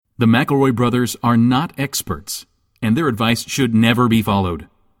The McElroy brothers are not experts, and their advice should never be followed.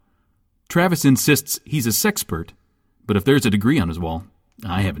 Travis insists he's a sexpert, but if there's a degree on his wall,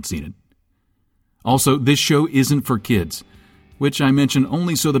 I haven't seen it. Also, this show isn't for kids, which I mention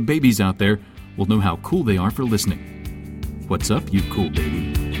only so the babies out there will know how cool they are for listening. What's up, you cool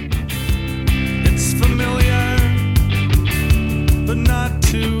baby? It's familiar, but not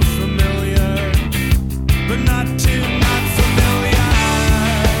too familiar, but not too not familiar.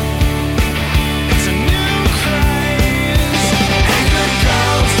 It's a new craze. Hey, good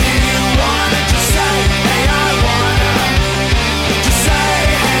girls, do you wanna just say, hey, I wanna? Just say,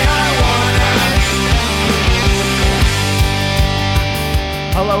 hey, I wanna.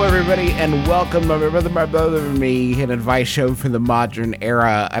 Hello, everybody, and welcome to My Brother and Me, an advice show for the modern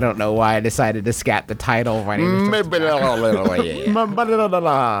era. I don't know why I decided to scat the title. My name is Nobody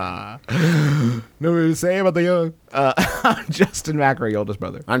to say about the young. I'm Justin McElroy, your oldest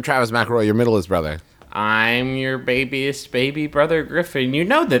brother. I'm Travis McElroy, your middlest brother. I'm your babyest baby brother, Griffin. You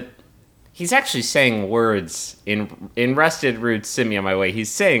know that he's actually saying words in Rusted Roots, Send Me On My Way. He's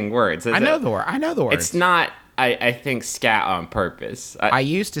saying words. I know the word. It's not, I think, scat on purpose. I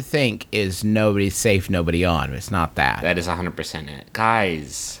used to think is nobody safe, nobody on. But it's not that. That is 100% it.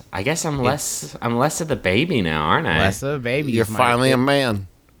 Guys, I guess I'm less of the baby now, aren't I? Less of a baby. You're finally a man.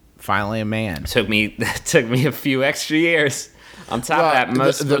 Finally a man. Took me a few extra years. On top of that,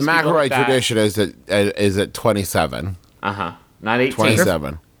 most the McElroy people tradition is at 27. not 18.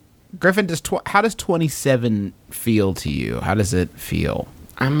 27. Griffin, how does 27 feel to you? How does it feel?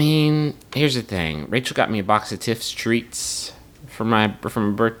 I mean, here's the thing. Rachel got me a box of Tiff's treats for my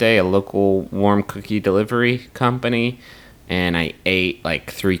birthday, a local warm cookie delivery company, and I ate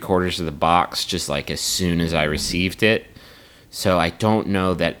like 3/4 of the box just like as soon as I received it. So I don't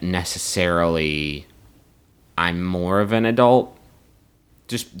know that necessarily I'm more of an adult.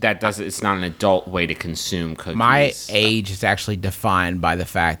 Just it's not an adult way to consume cookies. My age is actually defined by the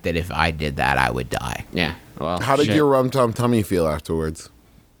fact that if I did that, I would die. Yeah. Well, How did your rum tum tummy feel afterwards?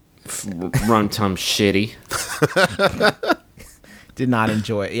 Rum tum shitty. Did not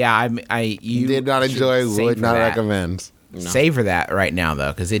enjoy it. Yeah, you did not enjoy, would not recommend. No. Savor that right now,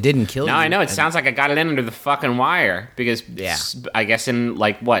 though, because it didn't kill you. No, I know. It sounds like I got it in under the fucking wire. Because I guess in,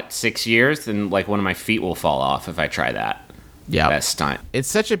 6 years, then, one of my feet will fall off if I try that. Yeah. That stunt. It's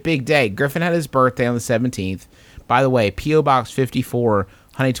such a big day. Griffin had his birthday on the 17th. By the way, P.O. Box 54,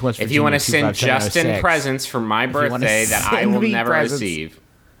 Huntington, West Virginia. If you want to send Justin presents for my birthday that I will never receive,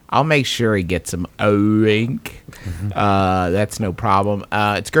 I'll make sure he gets them. Wink. That's no problem.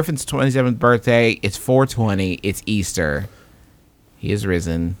 It's Griffin's 27th birthday. It's 420. It's Easter. He is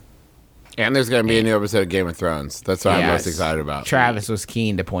risen. And there's going to be a new episode of Game of Thrones. That's what I'm most excited about. Travis was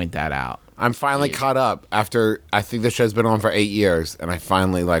keen to point that out. I'm finally caught up after, I think the show's been on for 8 years, and I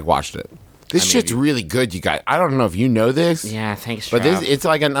finally, watched it. This shit's really good, you guys. I don't know if you know this. Yeah, thanks, But it's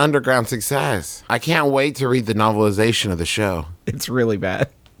like an underground success. I can't wait to read the novelization of the show. It's really bad.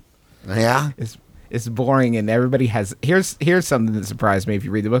 Yeah? It's boring, and everybody has... Here's something that surprised me if you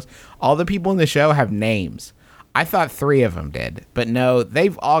read the books. All the people in the show have names. I thought 3 of them did. But no,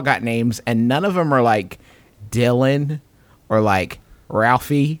 they've all got names, and none of them are like Dylan or like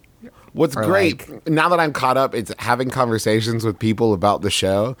Ralphie. What's great, now that I'm caught up, it's having conversations with people about the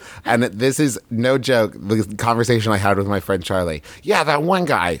show. And this is no joke, the conversation I had with my friend Charlie. Yeah, that one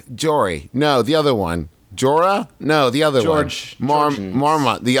guy, Jory. No, the other one. Jorah? No, the other one.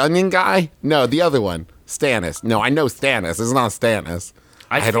 Marmot. The onion guy? No, the other one. Stannis. No, I know Stannis. It's not Stannis.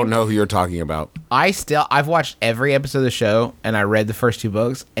 I don't know who you're talking about. I've watched every episode of the show, and I read the first 2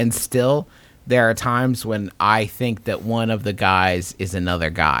 books, and still... There are times when I think that one of the guys is another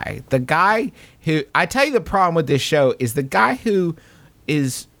guy. The guy who... I tell you the problem with this show is the guy who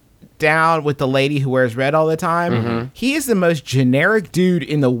is down with the lady who wears red all the time. Mm-hmm. He is the most generic dude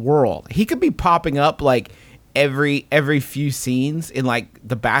in the world. He could be popping up every few scenes in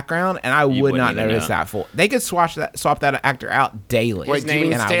the background, and I would not notice that full. They could swap that actor out daily. Wait, do you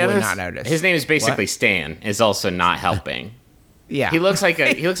mean Stannis? I would not notice. His name is basically Stan. Is also not helping. Yeah, he looks like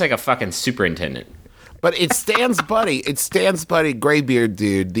a fucking superintendent. But it's Stan's buddy. It's Stan's buddy, Graybeard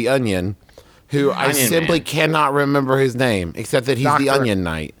dude, the Onion, who I simply cannot remember his name, except that he's the Onion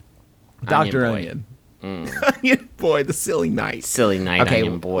Knight. Dr. Onion. Onion Boy, the silly knight. Silly knight, okay,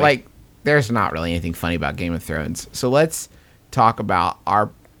 Onion Boy. There's not really anything funny about Game of Thrones. So let's talk about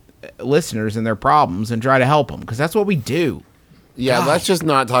our listeners and their problems and try to help them, because that's what we do. Yeah, let's just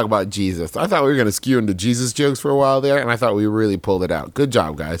not talk about Jesus. I thought we were going to skew into Jesus jokes for a while there, and I thought we really pulled it out. Good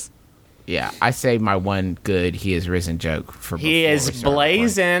job, guys. Yeah, I saved my one good "he is risen" joke for. He is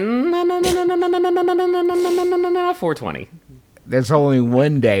blazing. 420. There's only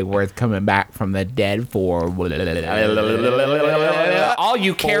one day worth coming back from the dead for. All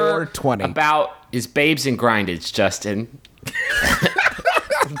you care 420. about is babes and grindage, Justin.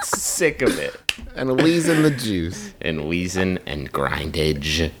 I'm sick of it. And wheezing the juice. And wheezing and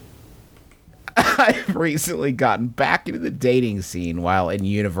grindage. I've recently gotten back into the dating scene while in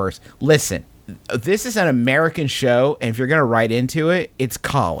universe. Listen, this is an American show, and if you're going to write into it, it's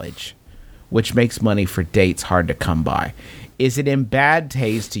college, which makes money for dates hard to come by. Is it in bad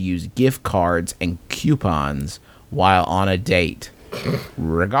taste to use gift cards and coupons while on a date?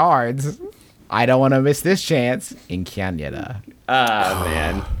 Regards. I don't want to miss this chance in Canada.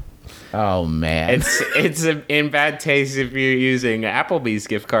 Man. Oh, man. It's in bad taste if you're using Applebee's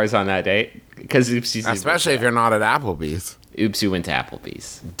gift cards on that date. Because Especially if you're not at Applebee's. Oops, you went to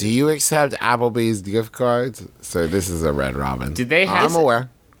Applebee's. Do you accept Applebee's gift cards? So this is a Red Robin. Do they have? I'm aware.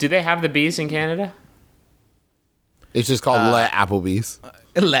 Do they have the bees in Canada? It's just called Le Applebee's.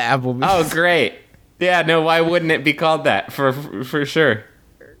 Applebee's. Oh, great. Yeah, no, why wouldn't it be called that? For sure.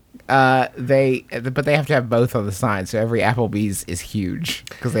 But they have to have both on the sign, so every Applebee's is huge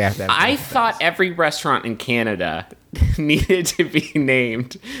because they have to have I both. thought every restaurant in Canada needed to be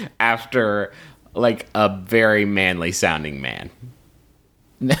named after like a very manly sounding man.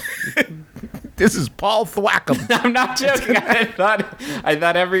 This is Paul Thwackum. I'm not joking. I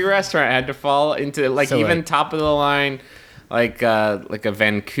thought every restaurant had to fall into like So, even like- top of the line, like a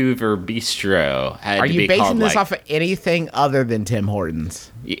Vancouver bistro. Had Are to you be basing called, this like, off of anything other than Tim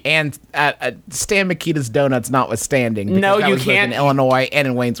Hortons? And Stan Mikita's Donuts notwithstanding. because No, that you was both can't- in Illinois and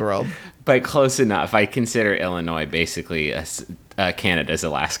in Wayne's World. But close enough. I consider Illinois basically Canada's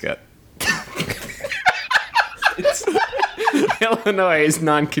Alaska. Illinois is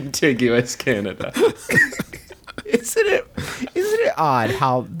non-contiguous Canada. Isn't it odd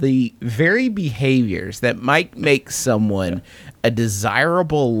how the very behaviors that might make someone a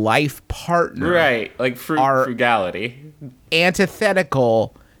desirable life partner Right, like Are- frugality.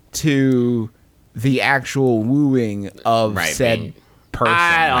 antithetical to the actual wooing of Right, said being- person?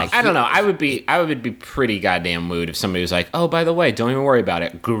 I don't know. I would be pretty goddamn wooed if somebody was like, "Oh, by the way, don't even worry about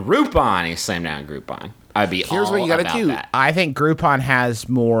it. Groupon." He slammed down Groupon. I'd be Here's all what you gotta about do. that. I think Groupon has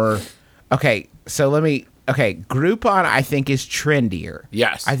more. Okay, so Groupon I think is trendier.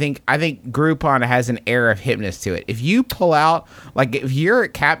 Yes. I think Groupon has an air of hipness to it. If you pull out, like, if you're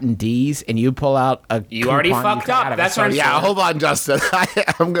at Captain D's and you pull out a You already coupon fucked got up. out of a That's what I'm social- Yeah, hold on, Justin.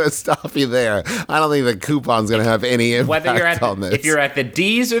 I'm going to stop you there. I don't think the coupon's going to have any impact Whether you're at on this. if you're at the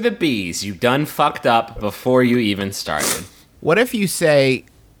D's or the B's, you done fucked up before you even started. What if you say,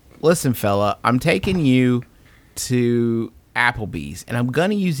 "Listen, fella, I'm taking you to Applebee's and I'm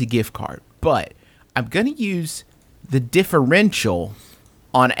gonna use a gift card, but I'm gonna use the differential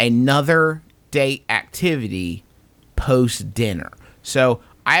on another date activity post dinner. So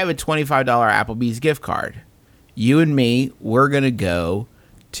I have a $25 Applebee's gift card. You and me, we're gonna go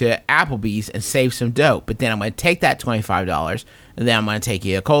to Applebee's and save some dough. But then I'm gonna take that $25 and then I'm gonna take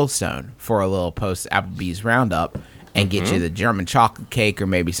you to Cold Stone for a little post Applebee's roundup and get you the German chocolate cake or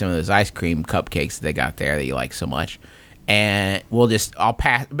maybe some of those ice cream cupcakes that they got there that you like so much. And I'll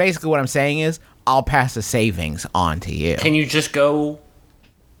pass. Basically, what I'm saying is, I'll pass the savings on to you. Can you just go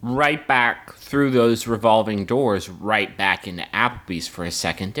right back through those revolving doors, right back into Applebee's for a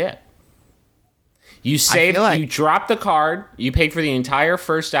second dip? You save, feel like- you drop the card, you pay for the entire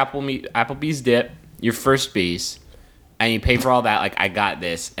first Applebee's dip, your first B's, and you pay for all that. Like, I got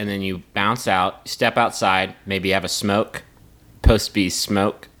this, and then you bounce out, step outside, maybe have a smoke, post B's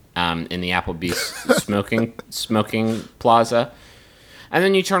smoke, in the Applebee's smoking plaza. And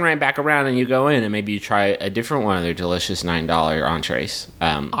then you turn right back around and you go in and maybe you try a different one of their delicious $9 entrees.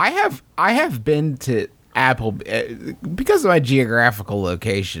 I have been to because of my geographical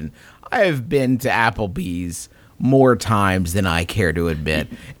location. I have been to Applebee's more times than I care to admit.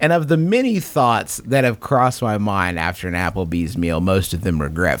 And of the many thoughts that have crossed my mind after an Applebee's meal, most of them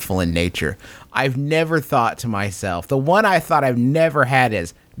regretful in nature, I've never thought to myself, the one I thought I've never had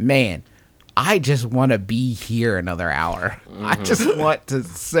is, man, I just want to be here another hour. I just want to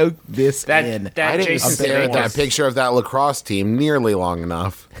soak this in. That I didn't Jason stare at that Sudeikis, picture of that lacrosse team nearly long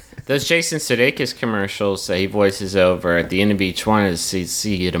enough. those Jason Sudeikis commercials that he voices over at the end of each one is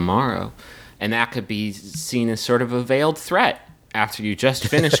see you tomorrow. And that could be seen as sort of a veiled threat after you just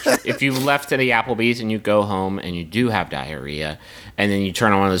finished. If you left to the Applebee's and you go home and you do have diarrhea, and then you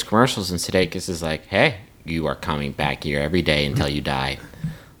turn on one of those commercials and Sudeikis is like, hey, you are coming back here every day until you die.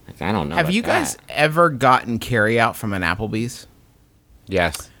 Like, I don't know. Have about you guys that. ever gotten carry out from an Applebee's?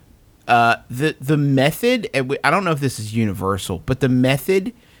 Yes. The method, I don't know if this is universal, but the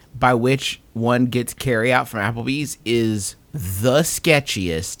method by which one gets carry out from Applebee's is the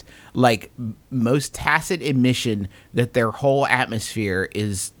sketchiest, like most tacit admission that their whole atmosphere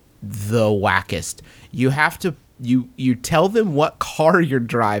is the wackest. You have to you tell them what car you're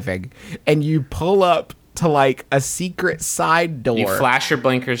driving, and you pull up to like a secret side door. You flash your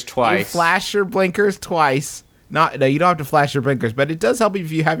blinkers twice. You flash your blinkers twice. No, you don't have to flash your blinkers, but it does help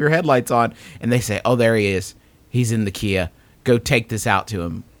if you have your headlights on. And they say, "Oh, there he is. He's in the Kia. Go take this out to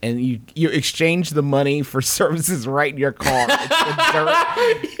him." And you exchange the money for services right in your car.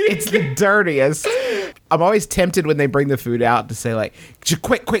 It's the dirtiest. I'm always tempted when they bring the food out to say like,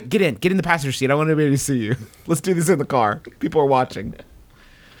 quick, get in the passenger seat. I want anybody to see you. Let's do this in the car. People are watching.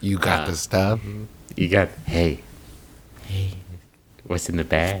 You got the stuff. You got, hey, what's in the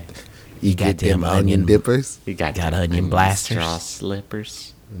bag? You got get them them onion dippers. You got onion blasters. straw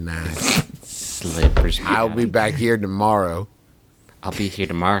slippers. Nice. Slippers. I'll be back here tomorrow. I'll be here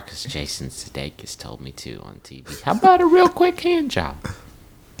tomorrow because Jason Sudeikis told me to on TV. How about a real quick hand job?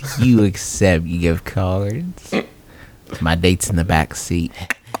 You accept gift cards. My date's in the back seat.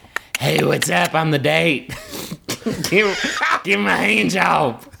 Hey, what's up? I'm the date. give him a hand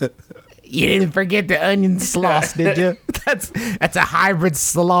job. You didn't forget the onion sauce, did you? That's a hybrid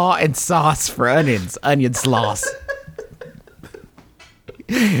slaw and sauce for onions. Onion sauce.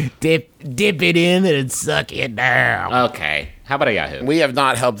 Dip it in and suck it down. Okay. How about a Yahoo? We have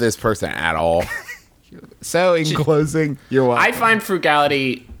not helped this person at all. So, in closing, you're welcome. I find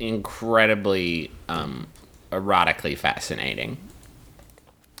frugality incredibly erotically fascinating.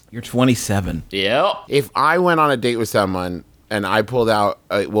 You're 27. Yep. If I went on a date with someone and I pulled out,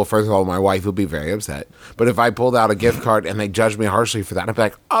 well, first of all, my wife would be very upset. But if I pulled out a gift card and they judged me harshly for that, I'd be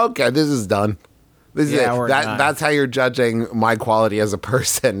like, okay, this is done. This is Yeah, it. we're done. That's how you're judging my quality as a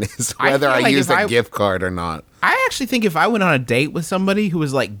person, is I whether feel I like use if a gift card or not. I actually think if I went on a date with somebody who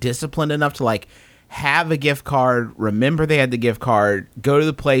was like disciplined enough to like have a gift card, remember they had the gift card, go to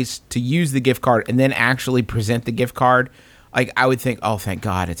the place to use the gift card, and then actually present the gift card, like I would think, oh, thank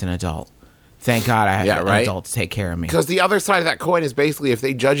God it's an adult. Thank God I have an adult to take care of me. Because the other side of that coin is basically if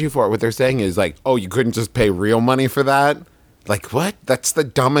they judge you for it, what they're saying is like, oh, you couldn't just pay real money for that? Like, what? That's the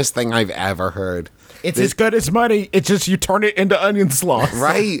dumbest thing I've ever heard. It's as good as money. It's just you turn it into onion sauce.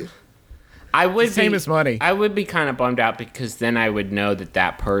 Right? I would Same as money. I would be kind of bummed out because then I would know that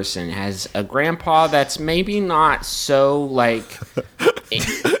that person has a grandpa that's maybe not so like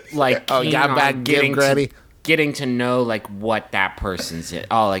Oh, keen got on back gift, Granny? getting to know like what that person's it.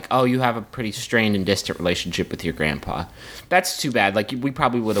 Oh, like, oh, you have a pretty strained and distant relationship with your grandpa. That's too bad. Like, we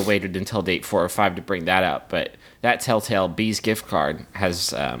probably would have waited until date 4 or 5 to bring that up, but that telltale Bee's gift card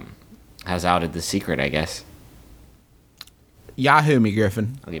has outed the secret, I guess. Yahoo me,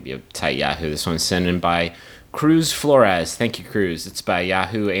 Griffin. I'll give you a tight Yahoo. This one's sent in by Cruz Flores. Thank you, Cruz. It's by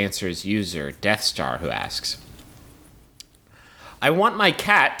Yahoo Answers user Death Star, who asks, I want my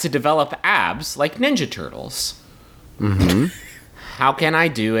cat to develop abs like Ninja Turtles. Mm-hmm. How can I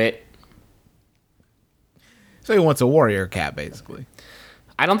do it? So he wants a warrior cat, basically.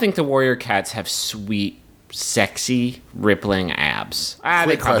 I don't think the warrior cats have sweet, sexy, rippling abs. They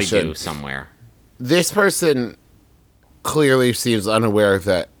Quick probably question. do somewhere. This person clearly seems unaware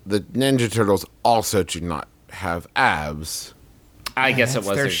that the Ninja Turtles also do not have abs. I guess it that's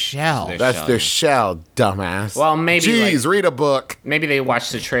was their shell. That's their shell, dumbass. Well, maybe, Jeez, read a book. Maybe they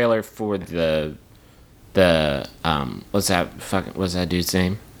watched the trailer for the what's that dude's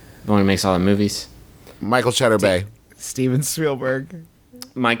name? The one who makes all the movies? Michael Cheddar Bay. Steven Spielberg.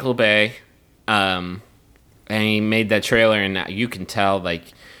 Michael Bay. And he made that trailer, and you can tell,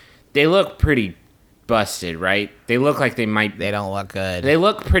 like, they look pretty busted, right? They look like they might... They don't look good. They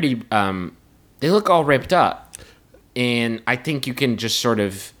look pretty... they look all ripped up. And I think you can just sort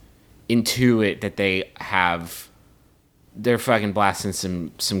of intuit that they're fucking blasting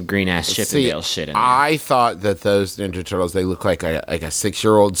some green-ass Chippendale shit in there. I thought that those Ninja Turtles, they look like a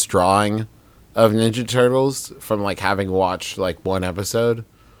 6-year-old's drawing of Ninja Turtles from, like, having watched, like, one episode.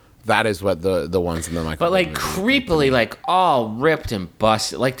 That is what the ones in the Michael But, like, Bay creepily, like, all ripped and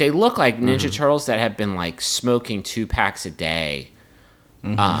busted. Like, they look like Ninja Turtles that have been, like, smoking 2 packs a day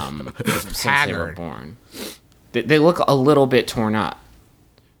since they were born. They look a little bit torn up.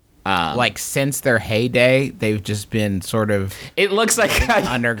 Like, since their heyday, they've just been sort of It looks like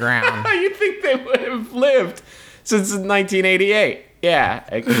underground. you think they would have lived since 1988. Yeah,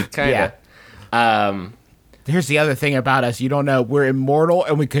 kind of. Yeah. Here's the other thing about us. You don't know. We're immortal,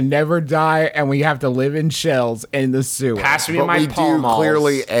 and we can never die, and we have to live in shells in the sewer. Pass me But my we Pall do Malls.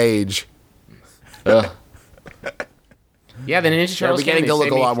 clearly age. Ugh. Yeah, the Ninja They're Turtles beginning came, to they look a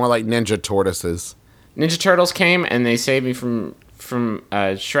saved me- lot more like Ninja Tortoises. Ninja Turtles came and they saved me from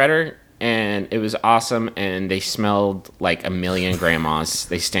Shredder and it was awesome, and they smelled like a million grandmas.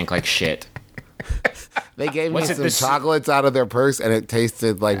 They stank like shit. They gave me Was it some this- chocolates out of their purse, and it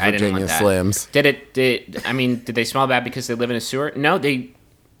tasted like I didn't Virginia want that. Slims. Did they smell bad because they live in a sewer? No, they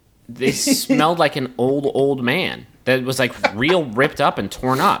smelled like an old man that was like real ripped up and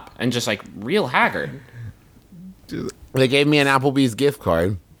torn up and just like real haggard. They gave me an Applebee's gift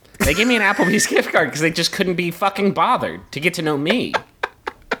card. They gave me an Applebee's gift card because they just couldn't be fucking bothered to get to know me.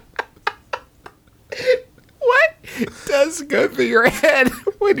 What does go through your head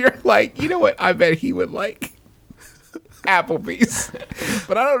when you're like, you know what? I bet he would like Applebee's,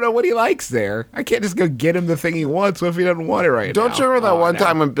 but I don't know what he likes there. I can't just go get him the thing he wants. What if he doesn't want it right now? Don't you remember that Oh, one no.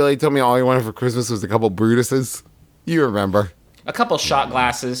 time when Billy told me all he wanted for Christmas was a couple Brutuses? You remember. A couple shot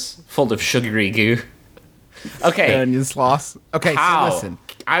glasses full of sugary goo. Okay. Onion sauce. Okay, How? so listen.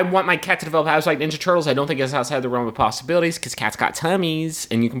 I want my cat to develop habits like Ninja Turtles. I don't think it's outside the realm of possibilities because cats got tummies,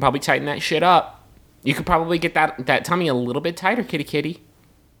 and you can probably tighten that shit up. You could probably get that tummy a little bit tighter, kitty kitty.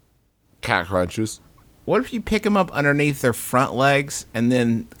 Cat crunches. What if you pick them up underneath their front legs, and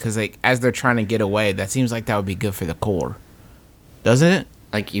then, because like as they're trying to get away, that seems like that would be good for the core, doesn't it?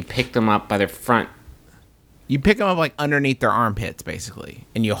 Like you pick them up by their front. You pick them up like underneath their armpits, basically,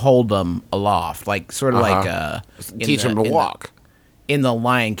 and you hold them aloft, like sort of like in Teach the- them to in walk. in the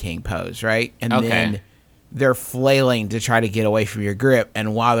Lion King pose, right? And Okay. then they're flailing to try to get away from your grip,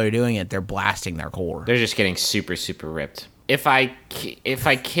 and while they're doing it, they're blasting their core. They're just getting super, super ripped. If I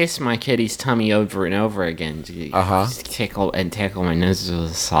kiss my kitty's tummy over and over again, just tickle my nose with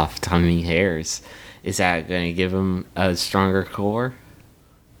the soft tummy hairs, is that going to give him a stronger core?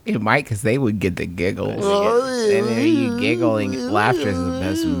 It might, because they would get the giggles. And then you giggling. Laughter is the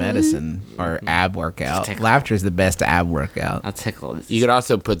best medicine or ab workout. Tickle. Laughter is the best ab workout. I'll tickle it. You could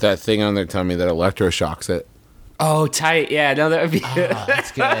also put that thing on their tummy that electroshocks it. Oh, tight. Yeah, no, that would be good. Oh,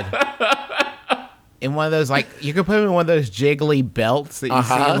 that's good. In one of those, like, you could put them in one of those jiggly belts that you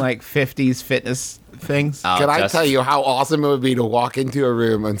see in, like, 50s fitness things. Oh, Can I just- tell you how awesome it would be to walk into a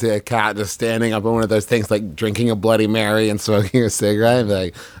room and see a cat just standing up in one of those things, like drinking a Bloody Mary and smoking a cigarette, and be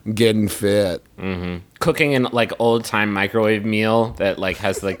like, I'm getting fit. Cooking an like old time microwave meal that like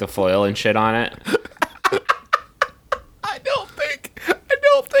has like the foil and shit on it.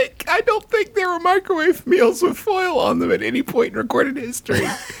 I don't think there were microwave meals with foil on them at any point in recorded history.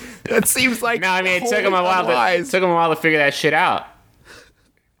 That seems like No, I mean it took them a while. To figure that shit out.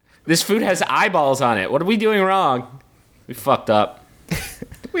 This food has eyeballs on it. What are we doing wrong? We fucked up.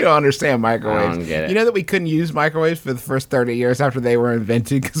 We don't understand microwaves. I don't get it. You know that we couldn't use microwaves for the first 30 years after they were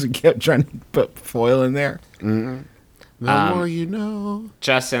invented because we kept trying to put foil in there? The more you know.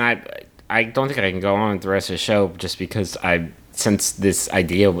 Justin, I don't think I can go on with the rest of the show just because since this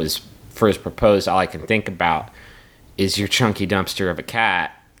idea was first proposed, all I can think about is your chunky dumpster of a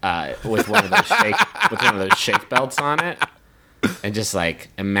cat with one of those shake belts on it, and just like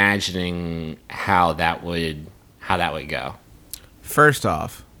imagining how that would go. First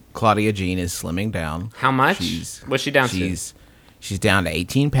off, Claudia Jean is slimming down. How much? What's she down to? She's down to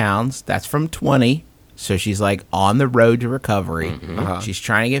 18 pounds. That's from 20. So she's like on the road to recovery. She's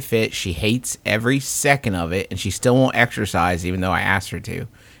trying to get fit. She hates every second of it, and she still won't exercise, even though I asked her to.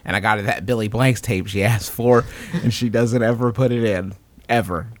 And I got her that Billy Blanks tape she asked for, and she doesn't ever put it in.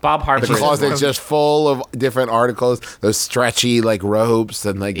 Ever. Bob Harper. The closet's just full of different articles, those stretchy like ropes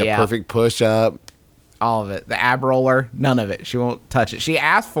and like the Yeah. perfect push up. All of it. The ab roller, none of it. She won't touch it. She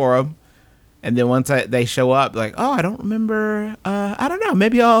asked for them, and then once they show up, like, oh, I don't remember. I don't know.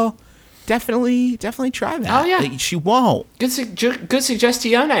 Maybe I'll definitely try that. Oh, yeah. Like, she won't. Good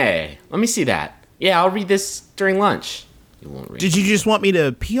suggestione. Let me see that. Yeah, I'll read this during lunch. You won't read. Did you just want me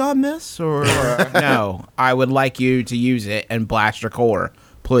to pee on this, or no? I would like you to use it and blast your core,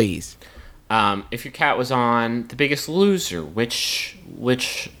 please. If your cat was on The Biggest Loser, which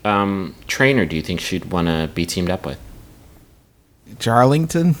trainer do you think she'd want to be teamed up with?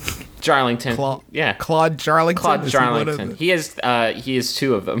 Jarlington, Jarlington. Claude Jarlington. Claude Is he one of Jarlington. the- He has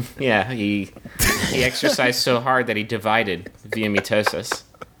two of them. Yeah, he exercised so hard that he divided via mitosis.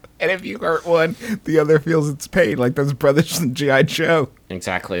 And if you hurt one, the other feels its pain, like those brothers in G.I. Joe.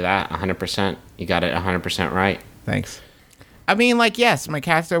 Exactly that. 100%. You got it 100% right. Thanks. I mean, like, yes, my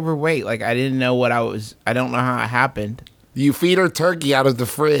cat's overweight. Like, I didn't know I don't know how it happened. You feed her turkey out of the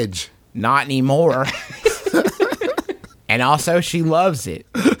fridge. Not anymore. And also, she loves it.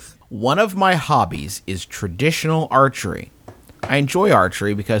 One of my hobbies is traditional archery. I enjoy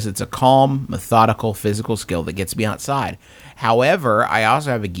archery because it's a calm, methodical, physical skill that gets me outside. However, I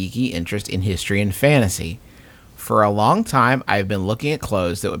also have a geeky interest in history and fantasy. For a long time, I've been looking at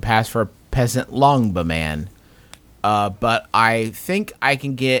clothes that would pass for a peasant longbow man. But I think I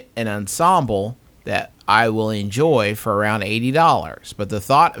can get an ensemble that I will enjoy for around $80. But the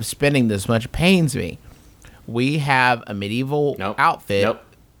thought of spending this much pains me. We have a medieval outfit. Nope.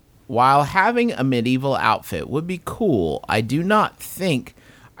 While having a medieval outfit would be cool, I do not think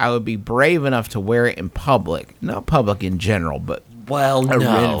I would be brave enough to wear it in public. Not public in general, but Well, at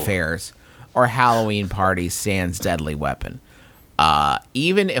no. Ren fairs or Halloween parties sans deadly weapon.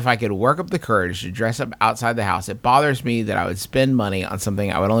 Even if I could work up the courage to dress up outside the house, it bothers me that I would spend money on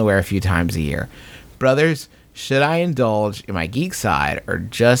something I would only wear a few times a year. Brothers, should I indulge in my geek side or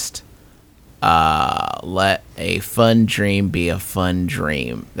just let a fun dream be a fun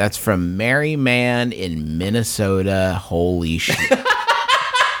dream? That's from Merry Man in Minnesota. Holy shit.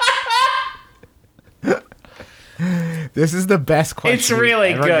 This is the best question. It's really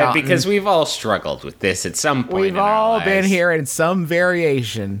we've ever good gotten. because we've all struggled with this at some point. We've in our all lives. been here in some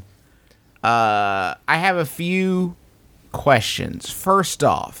variation. I have a few questions. First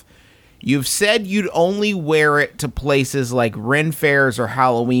off, you've said you'd only wear it to places like Ren fairs or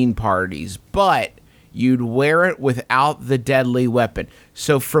Halloween parties, but you'd wear it without the deadly weapon.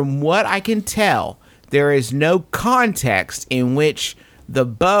 So from what I can tell, there is no context in which the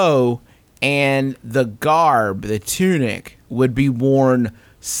bow and the garb, the tunic, would be worn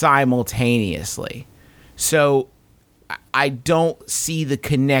simultaneously. So I don't see the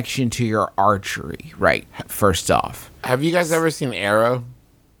connection to your archery, right? First off. Have you guys ever seen Arrow?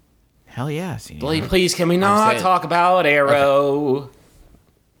 Hell yeah. I've seen it. Please, can we not saying- talk about Arrow?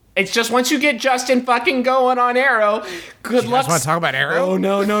 It's just once you get Justin fucking going on Arrow, good luck. want to talk about Arrow? Oh,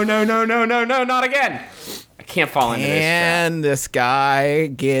 no, not again. I can't fall into this trap. Can this guy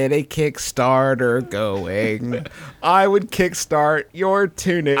get a Kickstarter going? I would kickstart your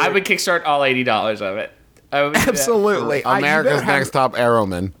tunic. I would kickstart all $80 of it. I would do that. Absolutely. You America's better have- Next Top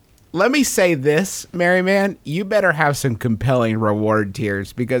Arrowman. Let me say this, Merry Man. You better have some compelling reward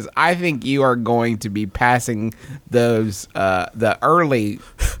tiers because I think you are going to be passing those the early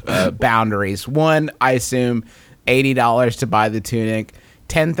boundaries. One, I assume $80 to buy the tunic,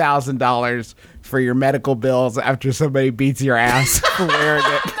 $10,000 for your medical bills after somebody beats your ass for wearing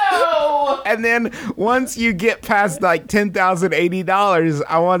it. No! And then once you get past like $10,080,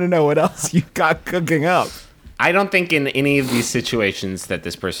 I want to know what else you got cooking up. I don't think in any of these situations that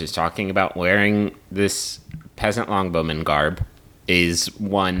this person is talking about wearing this peasant longbowman garb is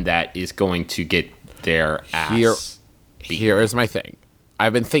one that is going to get their ass. Here is my thing.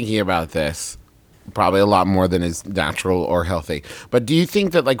 I've been thinking about this probably a lot more than is natural or healthy. But do you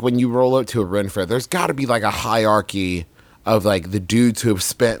think that like when you roll up to a Ren fair, there's got to be like a hierarchy of like the dudes who have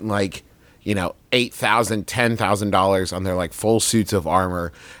spent like, you know, $8,000, $10,000 on their like full suits of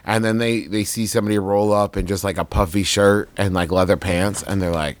armor, and then they see somebody roll up in just like a puffy shirt and like leather pants, and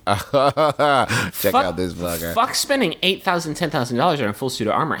they're like, check out this fucker. Fuck spending $8,000, $10,000 on a full suit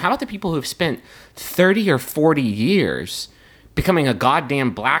of armor. How about the people who've spent 30 or 40 years becoming a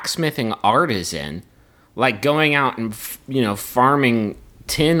goddamn blacksmithing artisan, like going out and, you know, farming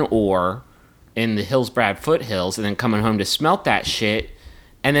tin ore in the Hillsbrad foothills and then coming home to smelt that shit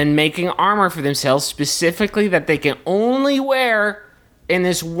and then making armor for themselves specifically that they can only wear in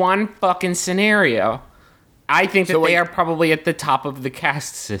this one fucking scenario. I think that they are probably at the top of the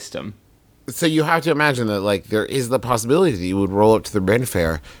caste system. So you have to imagine that like there is the possibility that you would roll up to the Ren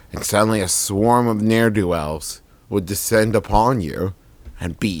fair and suddenly a swarm of ne'er-do-wells would descend upon you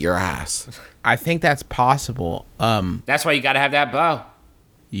and beat your ass. I think that's possible. That's why you gotta have that bow.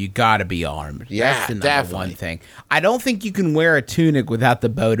 You gotta be armed. Yeah, That's the number definitely. one thing. I don't think you can wear a tunic without the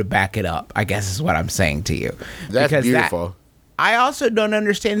bow to back it up, I guess is what I'm saying to you. That's Because beautiful. I also don't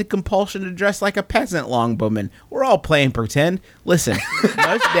understand the compulsion to dress like a peasant longbowman. We're all playing pretend. Listen,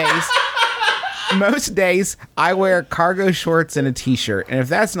 most days I wear cargo shorts and a t-shirt, and if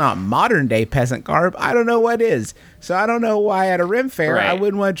that's not modern day peasant garb, I don't know what is. So I don't know why at a Rim fair I Right.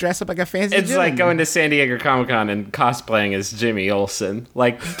 wouldn't want to dress up like a fancy It's like gentleman. going to San Diego Comic-Con and cosplaying as Jimmy Olsen.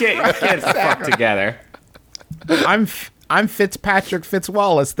 Like, get the fuck together. I'm Fitzpatrick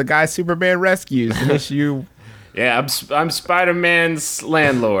Fitzwallace, the guy Superman rescues in issue. Yeah, I'm Spider-Man's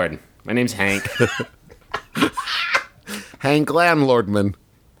landlord. My name's Hank. Hank Landlordman.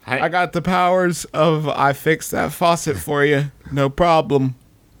 I got the powers of I fixed that faucet for you. No problem.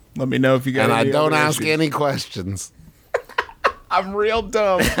 Let me know if you got And I any don't other ask issues. any questions. I'm real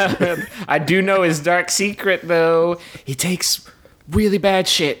dumb. I do know his dark secret, though. He takes really bad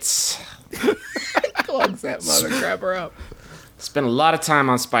shits. Clogs that mother crapper up. Spend a lot of time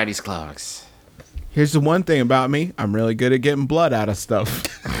on Spidey's clogs. Here's the one thing about me. I'm really good at getting blood out of stuff.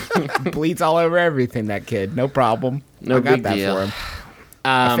 Bleeds all over everything, that kid. No problem. No I got big that deal. for him.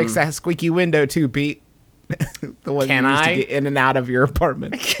 I fixed that squeaky window too, Pete. The one Can you used I- to get in and out of your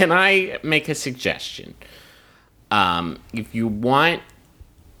apartment. Can I make a suggestion? If you want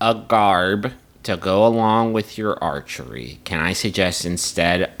a garb to go along with your archery, can I suggest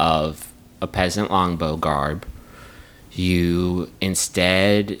instead of a peasant longbow garb, you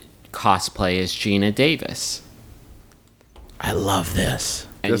instead cosplay as Gina Davis? I love this.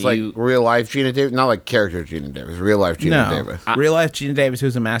 And Just like real life Gina Davis, not like character Gina Davis, real life Gina Davis. Real life Gina Davis,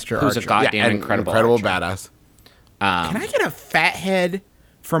 who's a master who's a archer. goddamn and incredible archer. badass. Can I get a fat head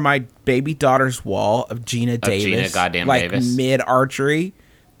for my baby daughter's wall of Gina Davis? Gina goddamn like Davis. mid archery.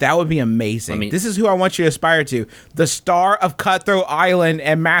 That would be amazing. This is who I want you to aspire to: the star of Cutthroat Island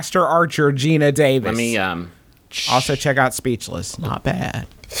and master archer Gina Davis. Let me also check out Speechless. Not bad.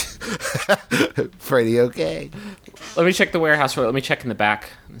 Pretty okay. Let me check the warehouse. Let me check in the back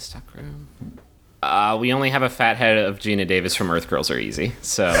in the stock room. We only have a fat head of Gina Davis from Earth Girls Are Easy.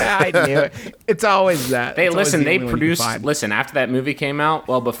 So I knew it. It's always that. they It's always listen. the They only one you produced. find. Listen, after that movie came out,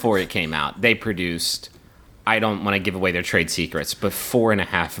 well, before it came out, they produced. I don't want to give away their trade secrets, but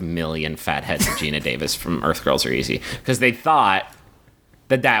 4.5 million fat heads of Gina Davis from Earth Girls Are Easy because they thought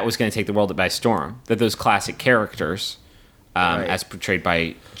that was going to take the world by storm. That those classic characters, as portrayed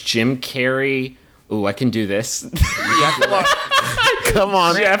by Jim Carrey. Ooh, I can do this. Come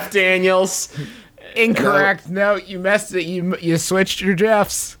on. Jeff Daniels. Incorrect. No, you messed it. You switched your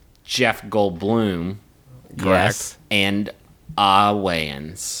Jeffs. Jeff Goldblum. Yes. And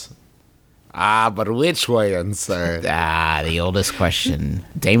Wayans. But which way, sir? The oldest question.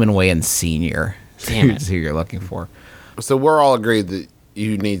 Damon Wayans Sr. Damn it. Who's who you're looking for. So we're all agreed that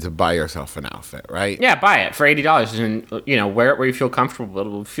you need to buy yourself an outfit, right? Yeah, buy it for $80 and wear it where you feel comfortable.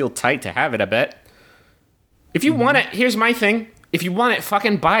 It'll feel tight to have it, I bet. If you want it, here's my thing. If you want it,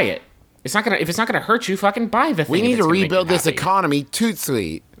 fucking buy it. If it's not gonna hurt you, fucking buy the thing. We need if to it's gonna make rebuild you this happy. economy, toot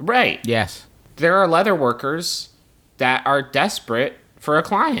sweet. Right. Yes. There are leather workers that are desperate for a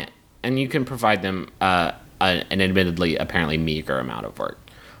client, and you can provide them an admittedly apparently meager amount of work.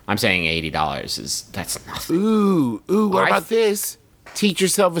 I'm saying $80 that's nothing. Ooh, what about this? Teach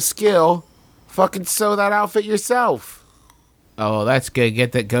yourself a skill. Fucking sew that outfit yourself. Oh, that's good.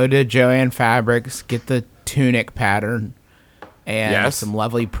 Go to Joann Fabrics, get the tunic pattern and some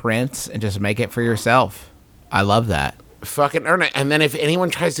lovely prints and just make it for yourself. I love that. Fucking earn it. And then if anyone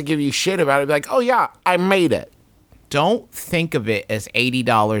tries to give you shit about it, be like, oh yeah, I made it. Don't think of it as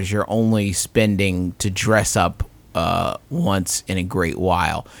 $80 you're only spending to dress up once in a great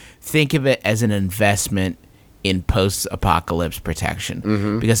while. Think of it as an investment in post-apocalypse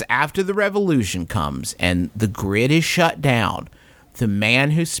protection. Because after the revolution comes and the grid is shut down, the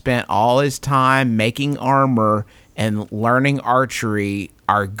man who spent all his time making armor and learning archery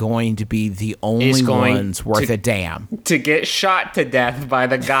are going to be the only ones worth a damn. To get shot to death by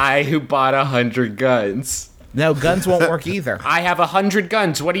the guy who bought 100 guns. No, guns won't work either. I have 100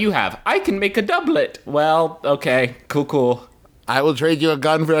 guns. What do you have? I can make a doublet. Well, okay, cool. I will trade you a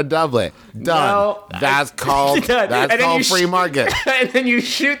gun for a doublet. Done. No, that's called Done. And then you free market. And then you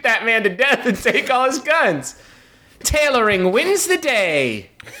shoot that man to death and take all his guns. Tailoring wins the day.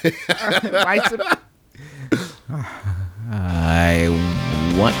 I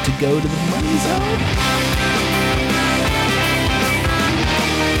want to go to the money zone.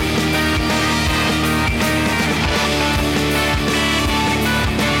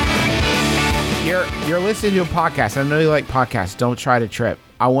 You're listening to a podcast. I know you like podcasts. Don't try to trip.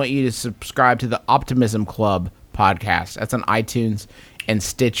 I want you to subscribe to the Optimism Club podcast. That's on iTunes and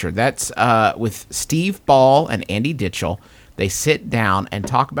Stitcher. That's with Steve Ball and Andy Ditchell. They sit down and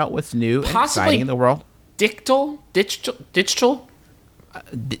talk about what's new and exciting in the world. Digital?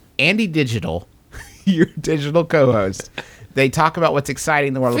 Andy Digital, your digital co-host. They talk about what's exciting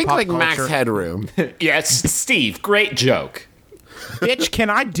in the world Think of pop like culture. Max Headroom. Yes, Steve, great joke. Bitch,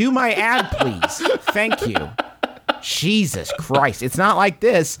 can I do my ad, please? Thank you. Jesus Christ. It's not like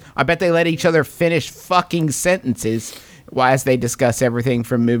this. I bet they let each other finish fucking sentences as they discuss everything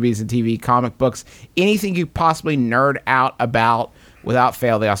from movies and TV, comic books, anything you possibly nerd out about. Without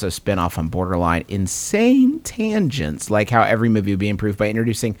fail, they also spin off on borderline insane tangents, like how every movie would be improved by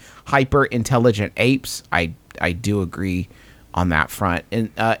introducing hyper-intelligent apes. I do agree on that front. And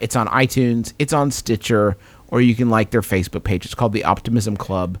it's on iTunes, it's on Stitcher, or you can like their Facebook page. It's called the Optimism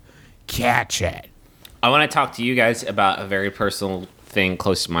Club. Catch it. I want to talk to you guys about a very personal thing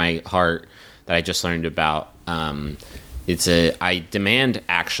close to my heart that I just learned about. I demand,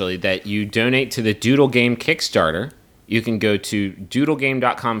 actually, that you donate to the Doodle Game Kickstarter. You can go to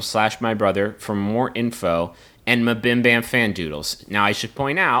doodlegame.com/mybrother for more info and MBMBaM fan doodles. Now, I should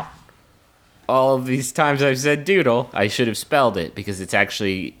point out, all of these times I've said doodle, I should have spelled it because it's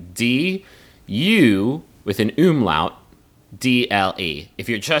actually DUDLE. with an umlaut, DLE. If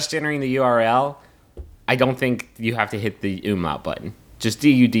you're just entering the URL, I don't think you have to hit the umlaut button. Just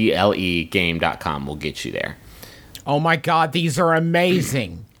DUDLE game.com will get you there. Oh my God, these are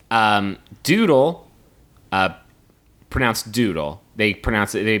amazing. Doodle, pronounced doodle. They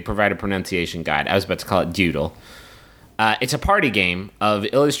provide a pronunciation guide. I was about to call it doodle. It's a party game of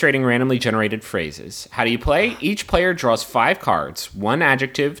illustrating randomly generated phrases. How do you play? Each player draws 5 cards, 1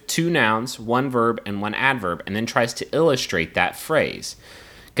 adjective, 2 nouns, 1 verb, and 1 adverb, and then tries to illustrate that phrase.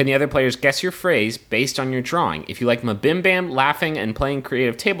 Can the other players guess your phrase based on your drawing? If you like MBMBaM, laughing, and playing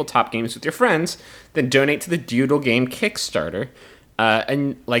creative tabletop games with your friends, then donate to the Doodle Game Kickstarter.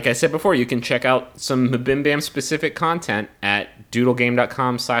 And like I said before, you can check out some MBMBaM specific content at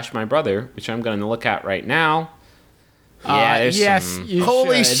doodlegame.com/mybrother, which I'm going to look at right now. Yeah, there's yes, some... you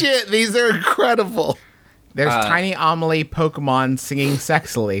Holy should. shit, these are incredible. There's Tiny Amelie Pokemon singing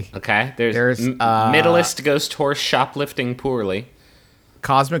sexily. Okay, there's There's, Middleist Ghost Horse shoplifting poorly.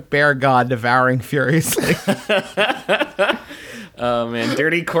 Cosmic Bear God devouring furiously. Oh man,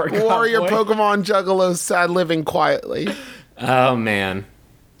 Dirty Cork Warrior Cowboy. Pokemon Juggalos sad living quietly. Oh man.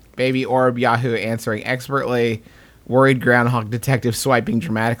 Baby Orb Yahoo answering expertly. Worried Groundhog Detective swiping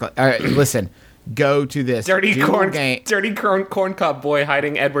dramatically. Listen, go to this. Dirty Doodle Game. corn cob boy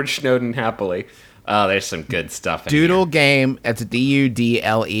hiding Edward Snowden happily. Oh, there's some good stuff in Doodle here. Game. That's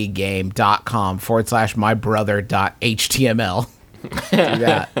DUDLE game.com/mybrother.html. Do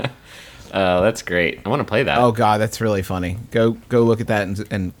that. Oh, that's great. I want to play that. Oh God, that's really funny. Go look at that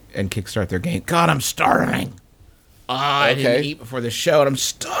and kickstart their game. God, I'm starving. I didn't Okay. eat before the show, and I'm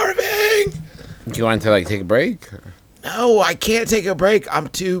starving. Do you want to like take a break? No, I can't take a break. I'm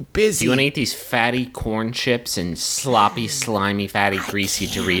too busy. Do you want to eat these fatty corn chips and sloppy, slimy, fatty, greasy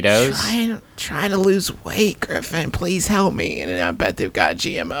Doritos? Trying to lose weight, Griffin. Please help me. And I bet they've got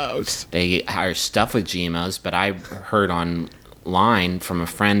GMOs. They are stuffed with GMOs, but I heard online from a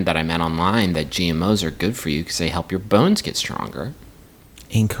friend that I met online that GMOs are good for you because they help your bones get stronger.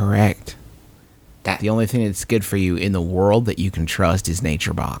 Incorrect. That The only thing that's good for you in the world that you can trust is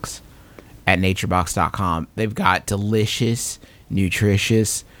NatureBox. At naturebox.com, they've got delicious,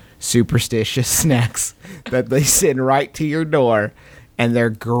 nutritious, superstitious snacks that they send right to your door, and they're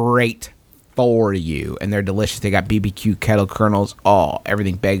great for you, and they're delicious. They got BBQ kettle kernels,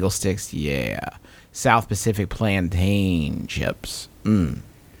 everything bagel sticks, yeah. South Pacific plantain chips, And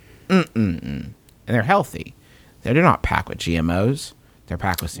they're healthy. They're not packed with GMOs. They're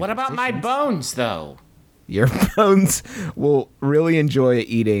packed with What about my superstitions. bones, though? Your bones will really enjoy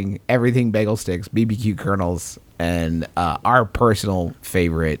eating everything bagel sticks, BBQ kernels, and our personal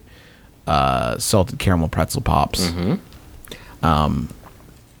favorite salted caramel pretzel pops. I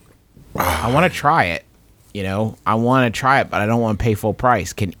want to try it. I want to try it, but I don't want to pay full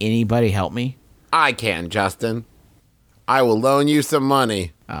price. Can anybody help me? I can, Justin. I will loan you some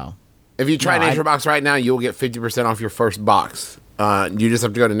money. Oh. If you try No, NatureBox right now, you'll get 50% off your first box. You just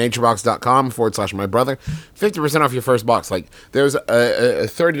have to go to naturebox.com/mybrother. 50% off your first box. Like, there's a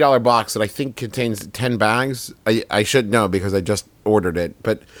 $30 box that I think contains 10 bags. I should know because I just ordered it.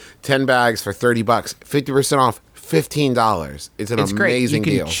 But 10 bags for $30. 50% off, $15. It's an It's great. amazing You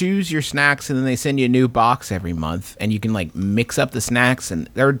can deal. choose your snacks, and then they send you a new box every month, and you can mix up the snacks, and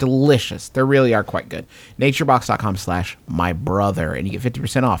they're delicious. They really are quite good. Naturebox.com/mybrother, and you get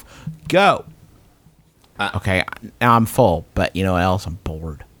 50% off. Go. Okay, now I'm full, but you know what else? I'm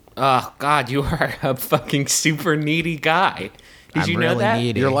bored. Oh, God, you are a fucking super needy guy. Did I'm you know really that?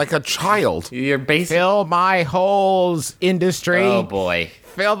 needy. You're like a child. You're basically... Fill my holes, industry. Oh, boy.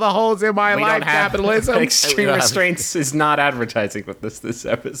 Fill the holes in my We life, don't have capitalism. Extreme Restraints is not advertising with this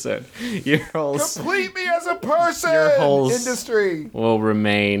episode. Your holes Complete me as a person. Your holes- industry. will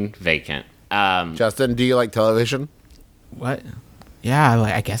remain vacant. Justin, do you like television? What? Yeah,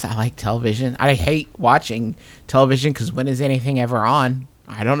 I guess I like television. I hate watching television because when is anything ever on?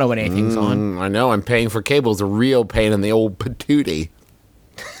 I don't know when anything's on. I know. I'm paying for cable. It's a real pain in the old patootie.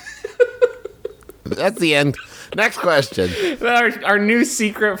 That's the end. Next question. Our new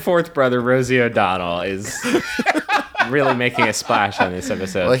secret fourth brother, Rosie O'Donnell, is really making a splash on this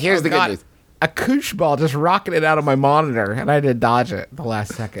episode. Well, here's the good God, news. a koosh ball just rocketed out of my monitor, and I had to dodge it the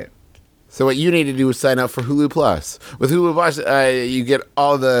last second. So what you need to do is sign up for Hulu Plus. With Hulu Plus, you get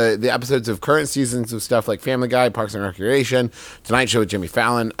all the episodes of current seasons of stuff like Family Guy, Parks and Recreation, Tonight Show with Jimmy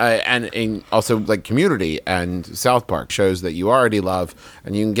Fallon, and also like Community and South Park shows that you already love,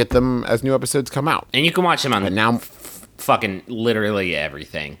 and you can get them as new episodes come out. and you can watch them on And now, fucking literally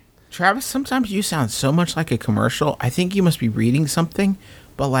everything. Travis, sometimes you sound so much like a commercial. I think you must be reading something,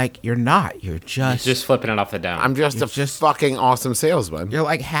 but you're not. You're Just flipping it off the dome. I'm just You're a just- fucking awesome salesman. You're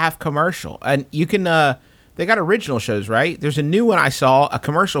like half commercial, and you can they got original shows, right? There's a new one I saw a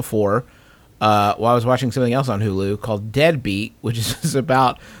commercial for while I was watching something else on Hulu called Deadbeat, which is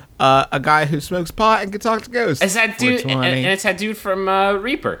about a guy who smokes pot and can talk to ghosts. It's that dude, and it's that dude from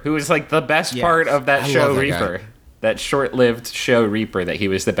Reaper, who was like the best part of that I show, love that Reaper. guy. That short-lived show, Reaper, that he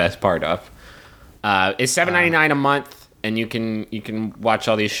was the best part of. It's $7.99 a month, and you can watch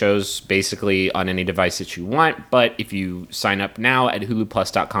all these shows basically on any device that you want. But if you sign up now at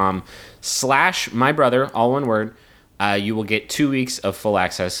huluplus.com/mybrother, all one word, you will get 2 weeks of full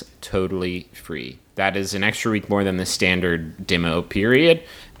access totally free. That is an extra week more than the standard demo period,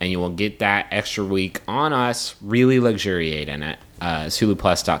 and you will get that extra week on us. Really luxuriate in it. It's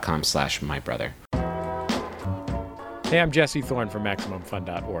huluplus.com/mybrother. Hey, I'm Jesse Thorne from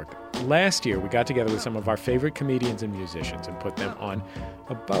MaximumFun.org. Last year, we got together with some of our favorite comedians and musicians and put them on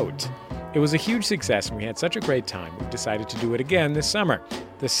a boat. It was a huge success, and we had such a great time, we've decided to do it again this summer.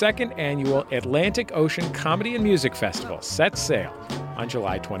 The second annual Atlantic Ocean Comedy and Music Festival sets sail on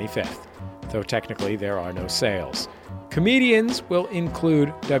July 25th, though technically there are no sails. Comedians will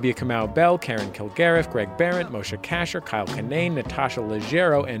include W. Kamau Bell, Karen Kilgariff, Greg Barrett, Moshe Kasher, Kyle Kinane, Natasha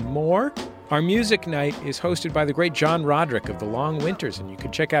Leggero, and more. Our music night is hosted by the great John Roderick of The Long Winters, and you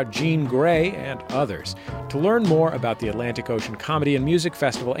can check out Gene Gray and others. To learn more about the Atlantic Ocean Comedy and Music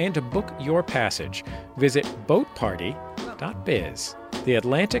Festival and to book your passage, visit boatparty.biz. The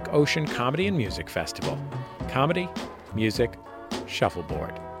Atlantic Ocean Comedy and Music Festival. Comedy, music,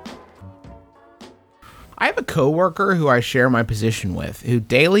 shuffleboard. I have a coworker who I share my position with who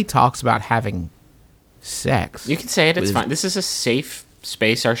daily talks about having sex. You can say it, it's with- fine. This is a safe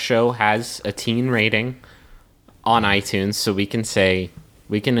space. Our show has a teen rating on iTunes, so we can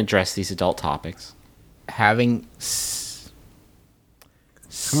address these adult topics. Having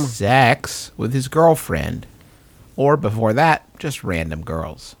sex with his girlfriend, or before that, just random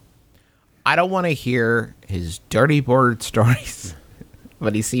girls. I don't want to hear his dirty word stories,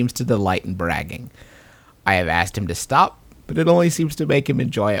 but he seems to delight in bragging. I have asked him to stop, but it only seems to make him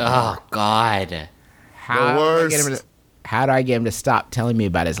enjoy it more. Oh, God. How do I get him to stop telling me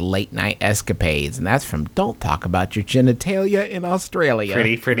about his late night escapades? And that's from Don't Talk About Your Genitalia in Australia.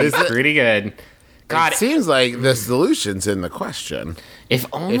 Pretty good. God, It seems like the solution's in the question. if If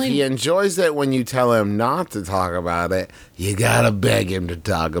only... he enjoys it when you tell him not to talk about it, you gotta beg him to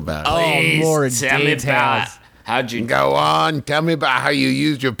talk about it. Please more tell me about details. how'd you... Go on, tell me about how you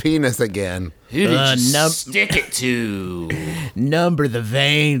used your penis again. Who did you num- stick it to? Number the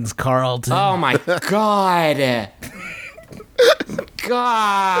veins, Carlton. Oh, my God.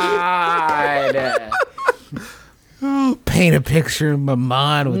 God. Paint a picture in my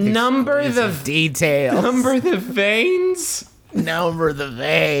mind with Number the details. Number the veins? Number the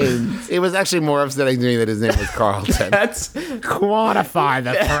veins. It was actually more upsetting to me that his name was Carlton. That's Quantify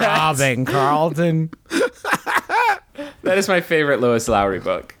the throbbing, Carlton. that is my favorite Lois Lowry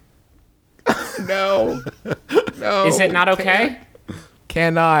book. No. No. Is it not okay?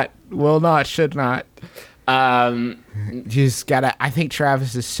 Cannot. Will not. Should not. Um, You just gotta. I think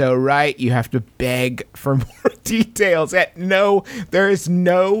Travis is so right. You have to beg for more details. There is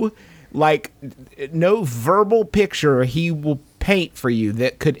no verbal picture he will paint for you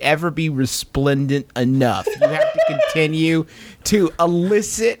that could ever be resplendent enough. You have to continue to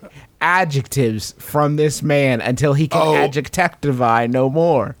elicit adjectives from this man until he can adjectivify no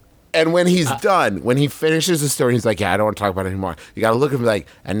more. And when he's done, when he finishes the story, he's like, yeah, I don't want to talk about it anymore. You got to look at him like,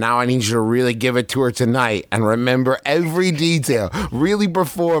 and now I need you to really give it to her tonight and remember every detail. Really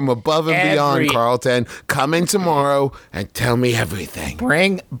perform above and beyond, Carlton. Come in tomorrow and tell me everything.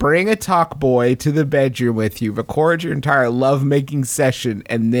 Bring a talk boy to the bedroom with you. Record your entire lovemaking session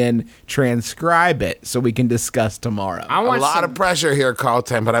and then transcribe it so we can discuss tomorrow. I A want lot some, of pressure here,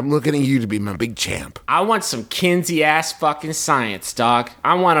 Carlton, but I'm looking at you to be my big champ. I want some Kinsey ass fucking science, dog.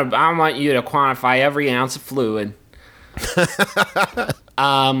 I want you to quantify every ounce of fluid.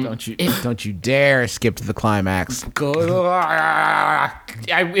 Don't you dare skip to the climax.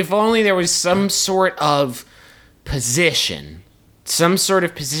 If only there was some sort of position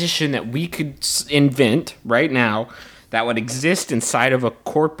that we could invent right now that would exist inside of a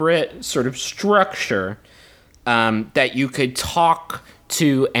corporate sort of structure that you could talk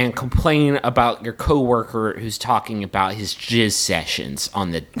to and complain about your coworker who's talking about his jizz sessions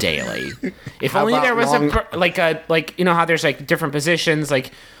on the daily. If only there was you know how there's like different positions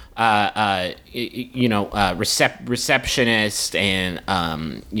like receptionist and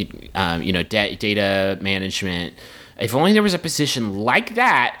data management. If only there was a position like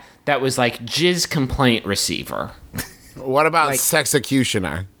that was like jizz complaint receiver. What about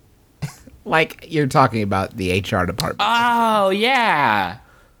sexecutioner? Like you're talking about the HR department. Oh yeah.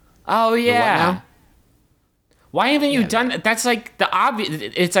 now? Why haven't you done that? That's like the obvious.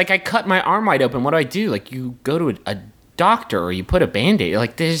 It's like I cut my arm wide open. What do I do? Like you go to a doctor or you put a Band-Aid.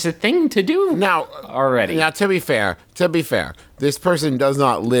 Like there's a thing to do Now, already. Now, to be fair, this person does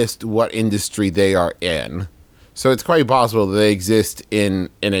not list what industry they are in. So it's quite possible that they exist in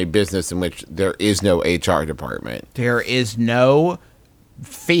a business in which there is no HR department. There is no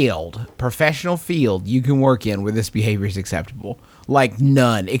professional field you can work in where this behavior is acceptable. Like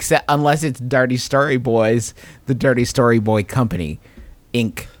none, except unless it's Dirty Story Boys, the Dirty Story Boy Company,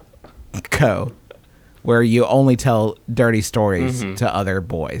 Inc. Co., where you only tell dirty stories to other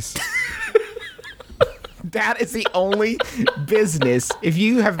boys. That is the only business. If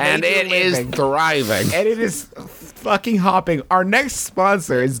you have And made it your is living- thriving. and it is fucking hopping. Our next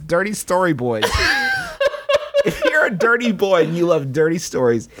sponsor is Dirty Story Boys. If you're a dirty boy and you love dirty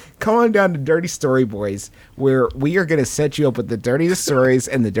stories, come on down to Dirty Story Boys, where we are going to set you up with the dirtiest stories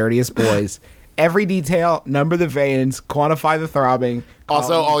and the dirtiest boys. Every detail, number the veins, quantify the throbbing.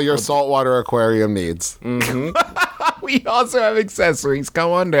 Also, all your saltwater aquarium needs. We also have accessories. Come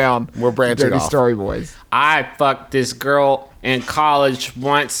on down. We're branching Dirty off. Story Boys. I fucked this girl in college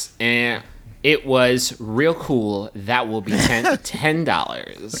once, and it was real cool. That will be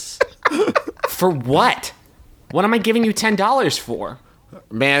 $10. For what? What am I giving you $10 for?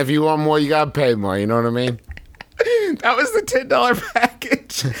 Man, if you want more, you gotta pay more. You know what I mean? That was the $10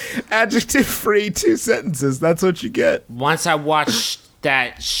 package. Adjective free, 2 sentences. That's what you get. Once I watched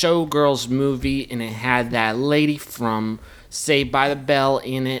that Showgirls movie, and it had that lady from Saved by the Bell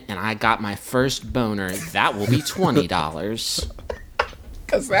in it, and I got my first boner. That will be $20.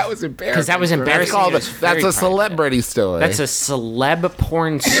 Because that was embarrassing. Because that was That's embarrassing. called. It was That's very a private. celebrity story. That's a celeb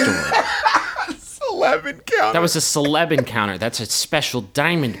porn story. 11 count. That was a celeb encounter. That's a special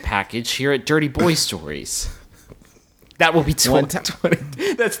diamond package here at Dirty Boy Stories. That will be One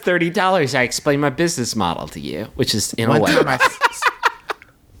 20. That's $30. I explained my business model to you, which is in a way.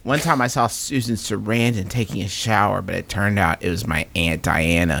 One time I saw Susan Sarandon taking a shower, but it turned out it was my Aunt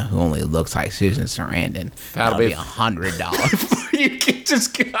Diana, who only looks like Susan Sarandon. That'll be $100. You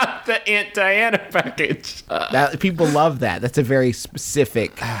just got the Aunt Diana package. That people love that. That's a very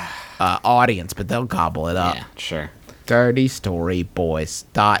specific audience, but they'll gobble it up. Yeah, sure. Dirty Story Boys.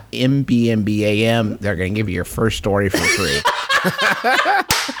 MBMBAM. They're gonna give you your first story for free.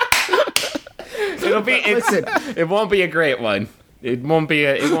 It'll be. It won't be a great one. It won't be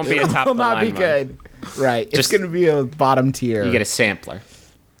a. It won't be a top. Will not be line one. good. Right. It's Just- gonna be a bottom tier. You get a sampler.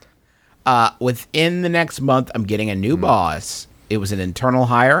 Within the next month, I'm getting a new boss. It was an internal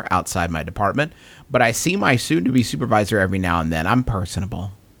hire outside my department, but I see my soon-to-be supervisor every now and then. I'm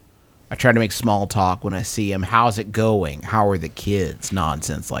personable. I try to make small talk when I see him. How's it going? How are the kids?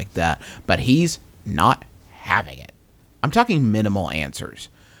 Nonsense like that. But he's not having it. I'm talking minimal answers.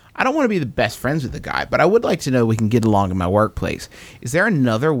 I don't want to be the best friends with the guy, but I would like to know we can get along in my workplace. Is there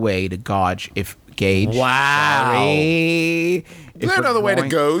another way to gauge? Wow. Is there another way to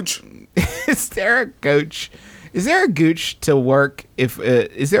gauge? Is there a gooch? Is there a gooch to work?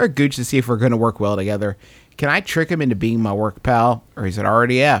 Is there a gooch to see if we're going to work well together? Can I trick him into being my work pal, or is it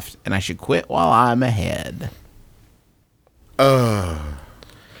already effed and I should quit while I'm ahead? Well,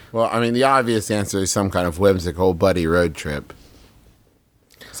 I mean, the obvious answer is some kind of whimsical buddy road trip.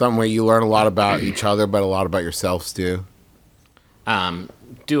 Some way you learn a lot about each other, but a lot about yourselves too.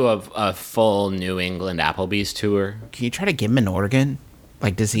 Do a full New England Applebee's tour. Can you try to give him an organ?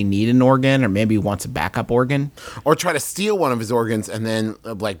 Like, does he need an organ, or maybe he wants a backup organ? Or try to steal one of his organs and then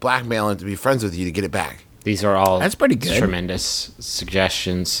like blackmail him to be friends with you to get it back. These are all That's pretty good. Tremendous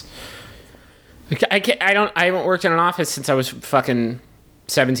suggestions. I haven't worked in an office since I was fucking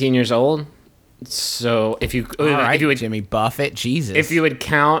 17 years old. So if you All right, if you would Jimmy Buffett, Jesus. if you would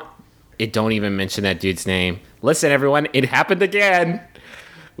count it, don't even mention that dude's name. Listen, everyone, it happened again.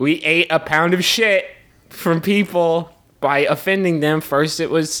 We ate a pound of shit from people by offending them. First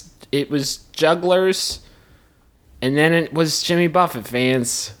it was jugglers, and then it was Jimmy Buffett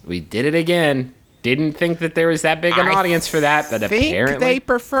fans. We did it again. Didn't think that there was that big an audience for that, but think apparently they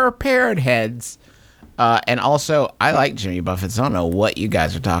prefer parrot heads. And also, I like Jimmy Buffett, so I don't know what you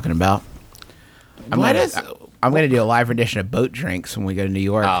guys are talking about. I'm gonna do a live rendition of Boat Drinks when we go to New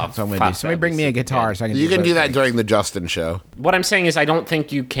York. Oh, so I'm gonna fuck, do. Somebody that'd bring be me a so guitar good. so I can. You can Boat do that Drinks. during the Justin show. what I'm saying is I don't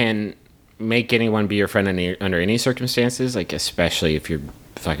think you can make anyone be your friend under any circumstances, like especially if you're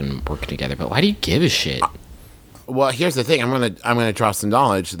fucking working together. But why do you give a shit? Well, here's the thing. I'm gonna drop some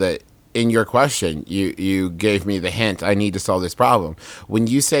knowledge that in your question, you gave me the hint. I need to solve this problem. When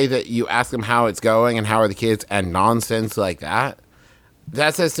you say that you ask them how it's going and how are the kids and nonsense like that,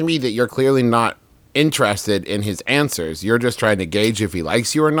 that says to me that you're clearly not interested in his answers. You're just trying to gauge if he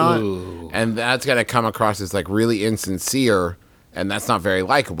likes you or not. And that's going to come across as like really insincere, and that's not very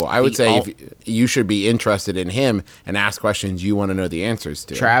likable. I would say if you should be interested in him and ask questions you want to know the answers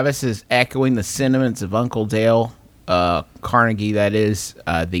to. Travis is echoing the sentiments of Uncle Dale Carnegie. That is,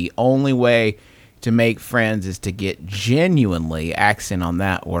 the only way to make friends is to get genuinely, accent on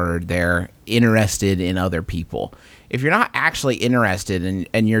that word there, interested in other people. If you're not actually interested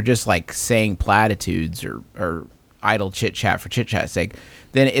and you're just like saying platitudes or idle chit chat for chit chat's sake,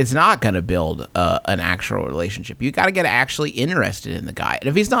 then it's not going to build an actual relationship. You got to get actually interested in the guy. And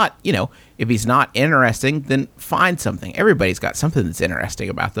if he's not, if he's not interesting, then find something. Everybody's got something that's interesting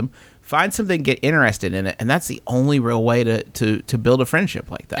about them. Find something, get interested in it, and that's the only real way to build a friendship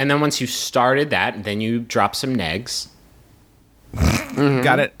like that. And then once you started that, then you drop some negs.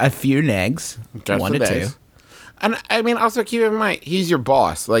 Got it, a few negs, Just 1 to the 2. days. And I mean, also keep in mind, he's your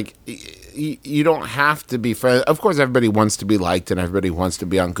boss. Like, you don't have to be friends. Of course, everybody wants to be liked and everybody wants to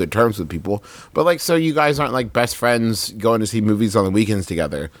be on good terms with people. But like, so you guys aren't like best friends going to see movies on the weekends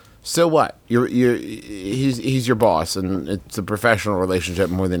together. So what? He's your boss, and it's a professional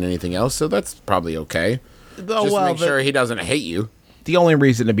relationship more than anything else. So that's probably okay. Just make sure he doesn't hate you. The only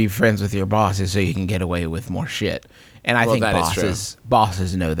reason to be friends with your boss is so you can get away with more shit. And I think that is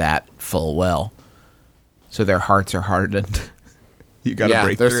bosses know that full well. So their hearts are hardened. You got to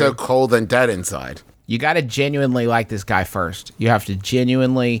break they're through. so cold and dead inside. You got to genuinely like this guy first. You have to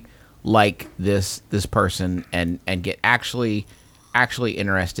genuinely like this person and get actually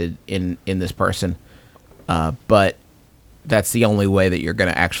interested in this person. But that's the only way that you're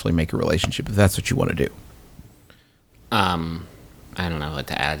going to actually make a relationship, if that's what you want to do. I don't know what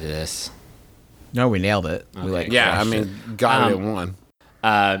to add to this. No, we nailed it. Okay. We like Yeah, I crushed it. mean, got it in one.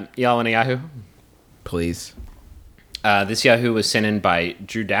 Y'all want a Yahoo? Please. This Yahoo was sent in by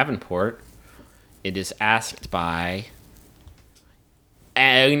Drew Davenport. It is asked by...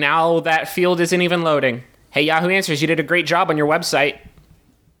 And now that field isn't even loading. Hey, Yahoo Answers, you did a great job on your website.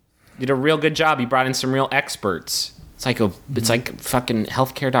 You did a real good job. You brought in some real experts. It's like fucking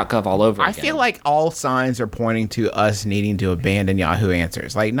healthcare.gov all over I again. feel like all signs are pointing to us needing to abandon Yahoo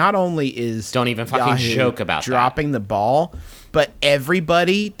Answers. Like, not only is Don't even fucking Yahoo joke about dropping the ball, but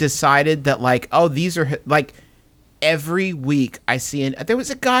everybody decided that, like, oh, these are like every week I see there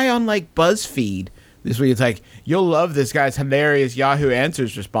was a guy on like BuzzFeed this week. It's like, you'll love this guy's hilarious Yahoo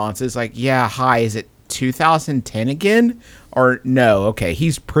Answers responses. Like, yeah, hi, is it 2010 again? Or no, okay,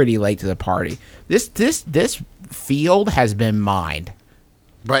 he's pretty late to the party. This field has been mined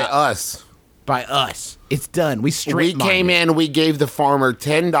By us. by us. It's done. We We came in, we gave the farmer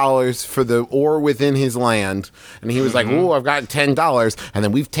 $10 for the ore within his land, and he was like, "Ooh, I've got $10," and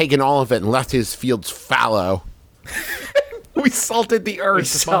then we've taken all of it and left his fields fallow. We salted the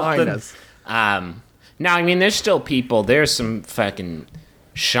earth behind us. Now, I mean, there's still people. There's some fucking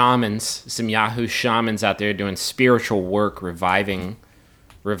shamans, some Yahoo shamans out there doing spiritual work, reviving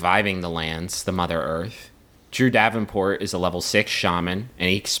the lands, the Mother Earth. Drew Davenport is a level 6 shaman, and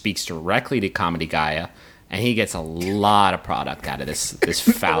he speaks directly to Comedy Gaia, and he gets a lot of product out of this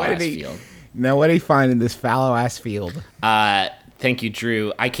foul-ass field. Now, what did he find in this fallow-ass field? Thank you,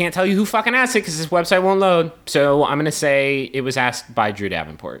 Drew. I can't tell you who fucking asked it because this website won't load, so I'm going to say it was asked by Drew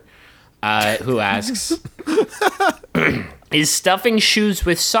Davenport, who asks, is stuffing shoes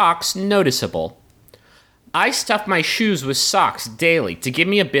with socks noticeable? I stuff my shoes with socks daily to give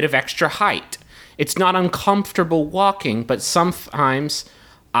me a bit of extra height. It's not uncomfortable walking, but sometimes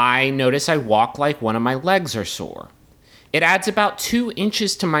I notice I walk like one of my legs are sore. It adds about 2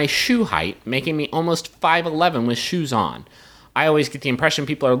 inches to my shoe height, making me almost 5'11" with shoes on. I always get the impression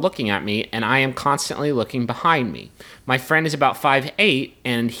people are looking at me, and I am constantly looking behind me. My friend is about 5'8",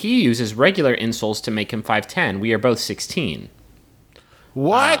 and he uses regular insoles to make him 5'10". We are both 16.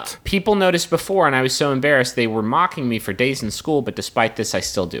 What? People noticed before, and I was so embarrassed they were mocking me for days in school, but despite this, I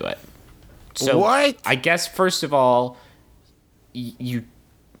still do it. So What? I guess, first of all, you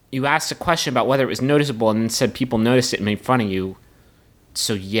asked a question about whether it was noticeable and then said people noticed it and made fun of you.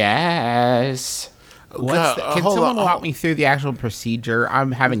 So, yes. Can someone walk me through the actual procedure?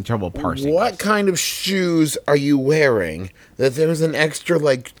 I'm having trouble parsing. What kind of shoes are you wearing that there's an extra,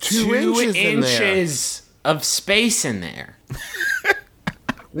 like, 2 inches in there? inches of space in there.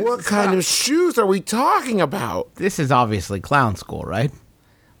 What kind of shoes are we talking about? This is obviously clown school, right?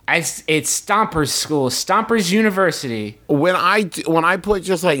 It's Stompers School, Stompers University. When I put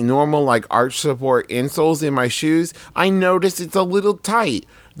just like normal like arch support insoles in my shoes, I notice it's a little tight.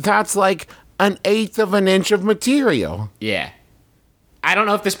 That's like 1/8 of an inch of material. Yeah. I don't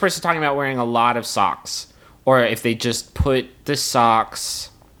know if this person's talking about wearing a lot of socks or if they just put the socks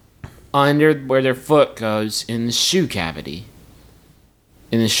under where their foot goes in the shoe cavity.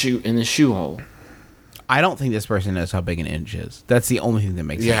 In the shoe hole. I don't think this person knows how big an inch is. That's the only thing that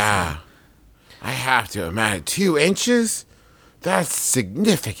makes sense. Yeah. I have to imagine 2 inches? That's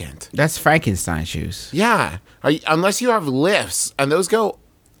significant. That's Frankenstein shoes. Yeah. Unless you have lifts, and those go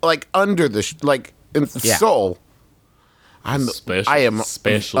like under the in the sole. I am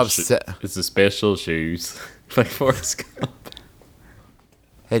upset. It's a special shoes. Like Forrest Gump.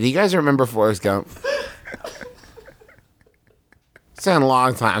 Hey, do you guys remember Forrest Gump? It's been a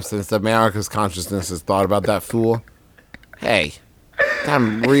long time since America's consciousness has thought about that fool. Hey,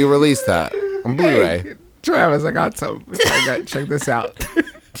 time re-release that on Blu-ray. Hey, Travis, I got something. Check this out.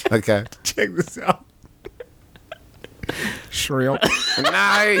 Okay. Check this out. Shrimp.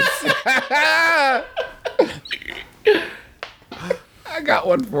 Nice. I got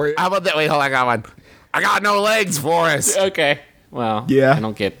one for you. How about that? Wait, hold on, I got one. I got no legs, Forrest. Okay. Well, Yeah. I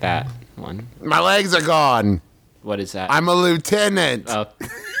don't get that one. My legs are gone. What is that? I'm a lieutenant. Oh,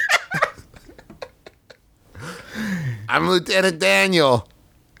 I'm Lieutenant Daniel.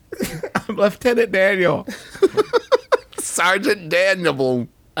 I'm Lieutenant Daniel. Sergeant Daniel.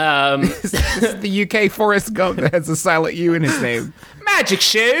 This is the UK Forrest Gump that has a silent U in his name. magic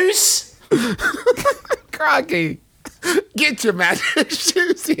shoes. Crocky. Get your magic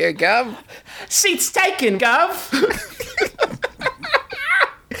shoes here, Gov. Seats taken, Gov.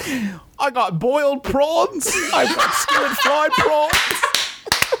 I got boiled prawns. I've got skewered fried prawns.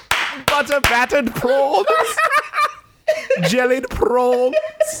 Butter battered prawns. Jellied prawns.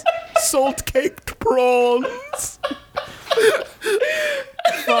 Salt caked prawns.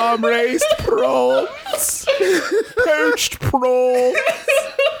 Farm raised prawns. Poached prawns.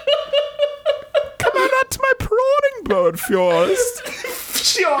 Come on out to my prawning boat, Fjorrest.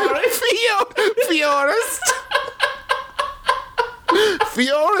 Fjorrest.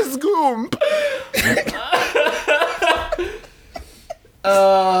 Fjorrest Gump.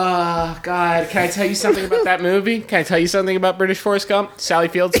 God, can I tell you something about that movie? Can I tell you something about British Forrest Gump? Sally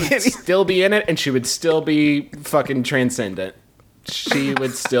Fields would still be in it, and she would still be fucking transcendent. She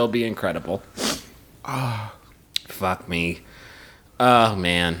would still be incredible. Fuck me. Oh,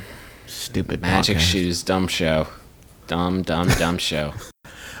 man. Stupid Magic podcast. shoes, dumb show. Dumb show.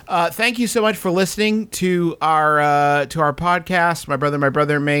 Thank you so much for listening to our podcast, My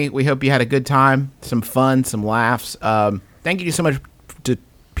Brother and Me. We hope you had a good time, some fun, some laughs. Thank you so much to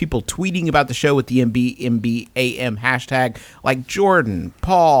people tweeting about the show with the MBMBaM hashtag, like Jordan,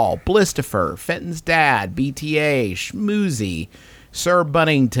 Paul, Blistifer, Fenton's dad, BTA, Schmoozy, Sir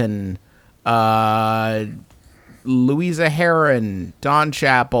Bunnington, Louisa Heron, Don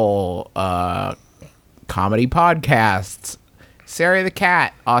Chappell, Comedy Podcasts, Sarah the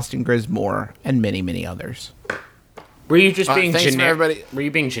Cat, Austin Grismore, and many, many others. Were you just being thanks for generic? everybody. Were you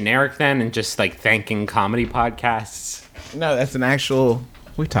being generic then, and just like thanking comedy podcasts? No, that's an actual...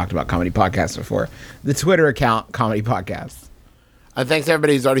 We've talked about comedy podcasts before. The Twitter account, Comedy Podcasts. Thanks to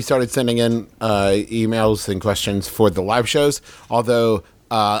everybody who's already started sending in emails and questions for the live shows. Although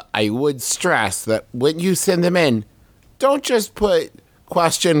I would stress that when you send them in, don't just put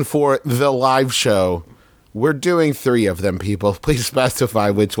question for the live show. We're doing 3 of them, people. Please specify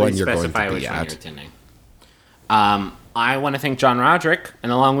which one you're going to be at. attending. I want to thank John Roderick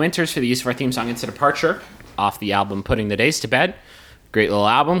and the Long Winters for the use of our theme song, It's a Departure, off the album Putting the Days to Bed. Great little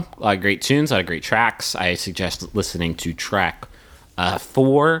album, a lot of great tunes, a lot of great tracks. I suggest listening to track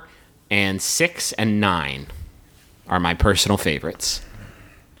 4 and 6 and 9 are my personal favorites.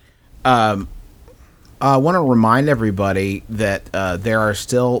 I want to remind everybody that there are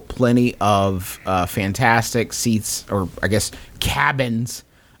still plenty of fantastic seats, or I guess cabins,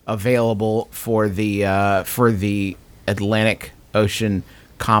 available for the Atlantic Ocean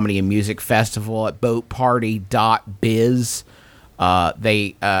Comedy and Music Festival at boatparty.biz.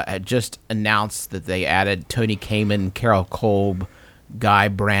 They had just announced that they added Tony Kamen, Carol Kolb, Guy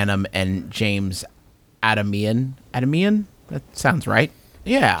Branum, and James Adamian. Adamian? That sounds right.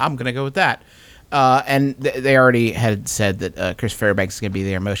 Yeah, I'm going to go with that. And they already had said that Chris Fairbanks is going to be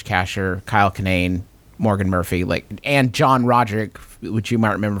there, Moshe Kasher, Kyle Kinane, Morgan Murphy, and John Roderick, which you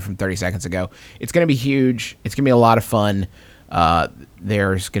might remember from 30 seconds ago. It's going to be huge. It's going to be a lot of fun.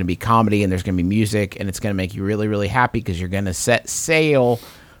 There's going to be comedy and there's going to be music, and it's going to make you really, really happy because you're going to set sail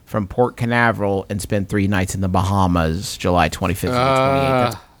from Port Canaveral and spend 3 nights in the Bahamas, July 25th and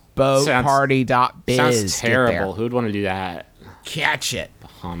 28th. That's boatparty.biz. Sounds terrible. Who'd want to do that? Catch it.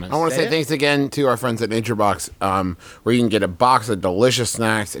 Bahamas. I want to say thanks again to our friends at NatureBox, where you can get a box of delicious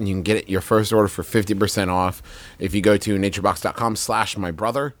snacks and you can get it your first order for 50% off if you go to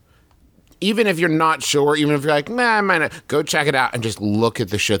naturebox.com/mybrother. even if you're not sure, even if you're like, nah, I might not, go check it out and just look at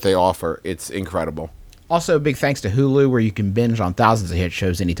the shit they offer. It's incredible. Also, big thanks to Hulu, where you can binge on thousands of hit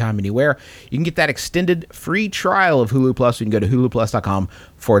shows anytime, anywhere. You can get that extended free trial of Hulu Plus. You can go to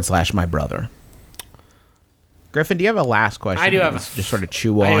huluplus.com/mybrother. Griffin, do you have a last question? I do have just sort of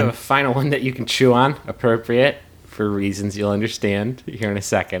chew on. I have a final one that you can chew on, appropriate for reasons you'll understand here in a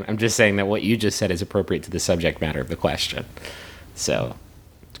second. I'm just saying that what you just said is appropriate to the subject matter of the question. So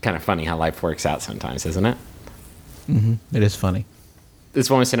it's kind of funny how life works out sometimes, isn't it? It is funny. This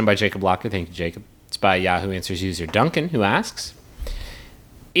one was sent in by Jacob Locker. Thank you, Jacob. It's by Yahoo Answers user Duncan, who asks,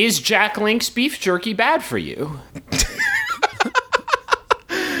 is Jack Link's beef jerky bad for you?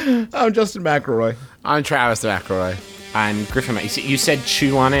 I'm Justin McElroy. I'm Travis McElroy. I'm Griffin. You said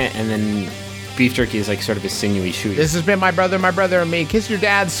chew on it, and then beef jerky is like sort of a sinewy chewy. This has been My Brother and Me. Kiss your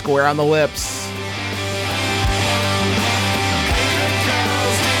dad square on the lips.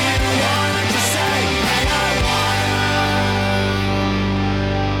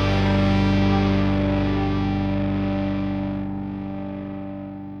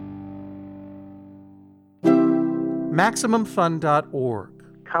 MaximumFun.org.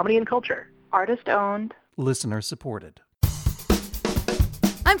 Comedy and culture. Artist owned. Listener supported.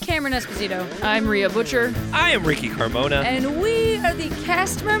 I'm Cameron Esposito. I'm Rhea Butcher. I am Ricky Carmona. And we are the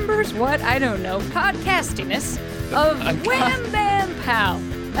cast members, podcastiness of Wham Bam Pow.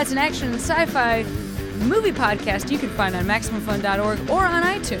 That's an action and sci-fi movie podcast you can find on MaximumFun.org or on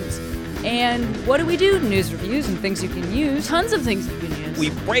iTunes. And what do we do? News reviews and things you can use. Tons of things you can use.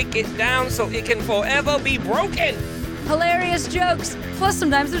 We break it down so it can forever be broken. Hilarious jokes. Plus,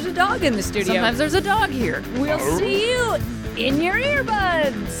 sometimes there's a dog in the studio. Sometimes there's a dog here. We'll see you in your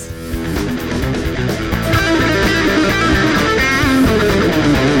earbuds.